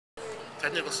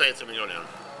Technical say it's going to go down.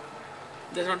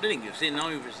 That's what I'm telling you. See, now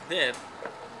if it's there,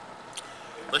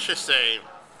 Let's just say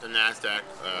the NASDAQ,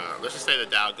 let's just say the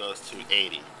Dow goes to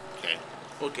 80, okay?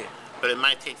 okay, But it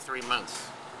might take 3 months.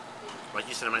 Like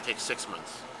you said, it might take 6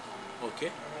 months. okay.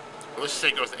 But let's just say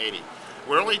it goes to 80.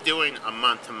 We're only doing a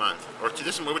month to month. Or to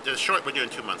this, the short, we're doing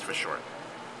 2 months for short.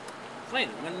 Fine.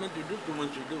 1 month you do, 2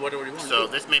 months you do, whatever you want. So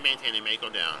this may maintain, it may go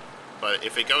down. But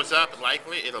if it goes up,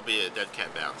 likely it'll be a dead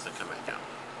cat bounce and come back down.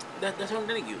 That's what I'm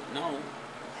telling you. Now,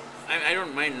 I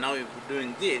don't mind now if you're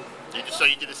doing this. So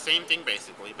you do the same thing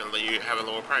basically, but you have a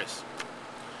lower price.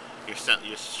 You're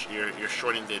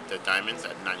shorting the diamonds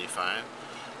at 95.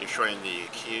 You're shorting the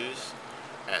Qs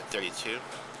at 32.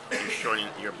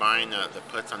 You're buying the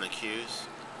puts on the Qs.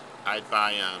 I'd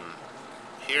buy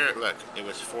here. Look, it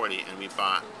was 40, and we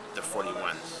bought the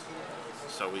 41s.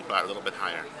 So we bought a little bit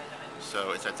higher.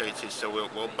 So it's at 32. So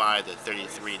we'll buy the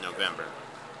 33 November.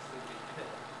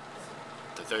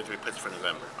 The 33 puts for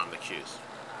November on the Qs,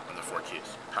 on the 4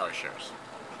 Qs, power shares.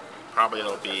 Probably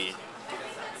it'll be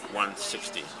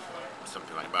 160,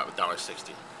 something like about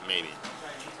 $1.60, maybe.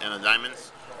 And the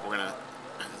diamonds,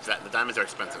 the diamonds are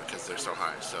expensive because they're so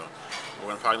high. So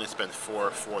we're probably gonna spend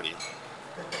 $4.40.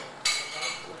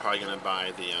 We're probably gonna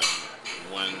buy the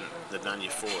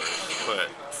 94s put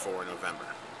for November.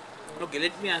 Okay,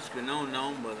 let me ask you now,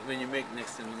 but when you make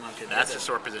next in the market. That's the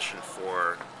short position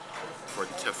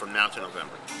from now to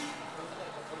November.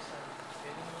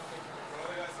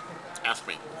 Ask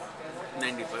me.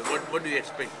 95. What do you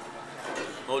expect?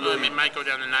 It might go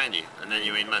down to 90, and then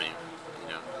you made money. You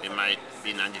know, it might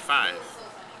be 95.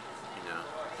 You know,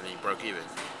 and then you broke even.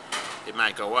 It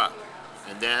might go up,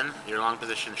 and then your long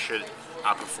position should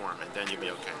outperform, and then you'll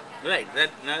be okay. Right.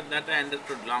 That I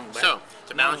understood long back. So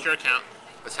to balance your account,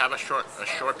 let's have a short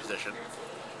position,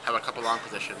 have a couple long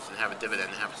positions, and have a dividend,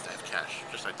 and have cash,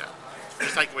 just like that.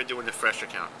 Just like we're doing the fresh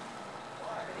account.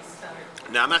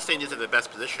 Now I'm not saying these are the best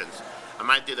positions. I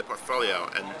might do the portfolio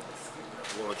and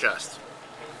we'll adjust.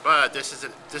 But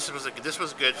this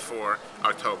was good for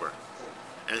October,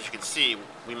 and as you can see,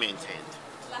 we maintained.